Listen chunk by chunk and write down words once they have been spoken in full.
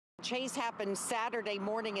Chase happened Saturday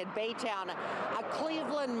morning in Baytown. A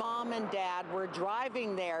Cleveland mom and dad were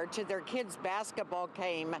driving there to their kids' basketball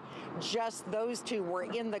game. Just those two were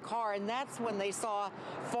in the car, and that's when they saw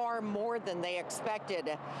far more than they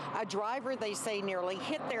expected. A driver, they say, nearly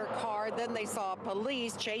hit their car. Then they saw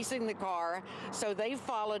police chasing the car, so they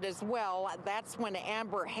followed as well. That's when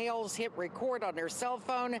Amber Hales hit record on her cell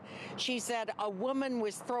phone. She said a woman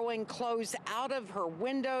was throwing clothes out of her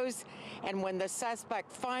windows, and when the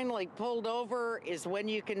suspect finally pulled over is when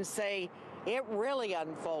you can say it really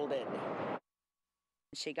unfolded.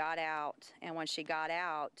 She got out, and when she got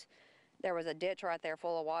out, there was a ditch right there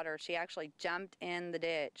full of water. She actually jumped in the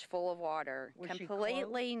ditch full of water,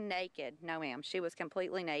 completely naked. No, ma'am, she was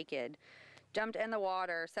completely naked. Jumped in the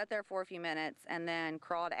water, sat there for a few minutes, and then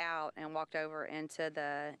crawled out and walked over into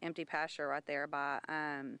the empty pasture right there by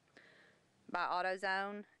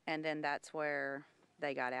AutoZone, and then that's where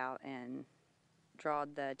they got out and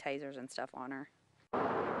drawed the tasers and stuff on her.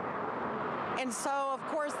 And so, of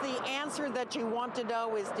course, the answer that you want to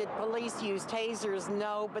know is, did police use tasers?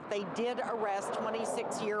 No, but they did arrest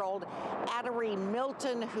 26-year-old Atteree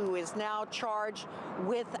Milton, who is now charged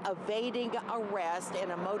with evading arrest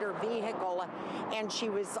in a motor vehicle. And she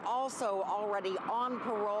was also already on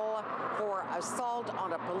parole for assault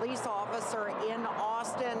on a police officer in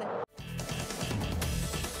Austin.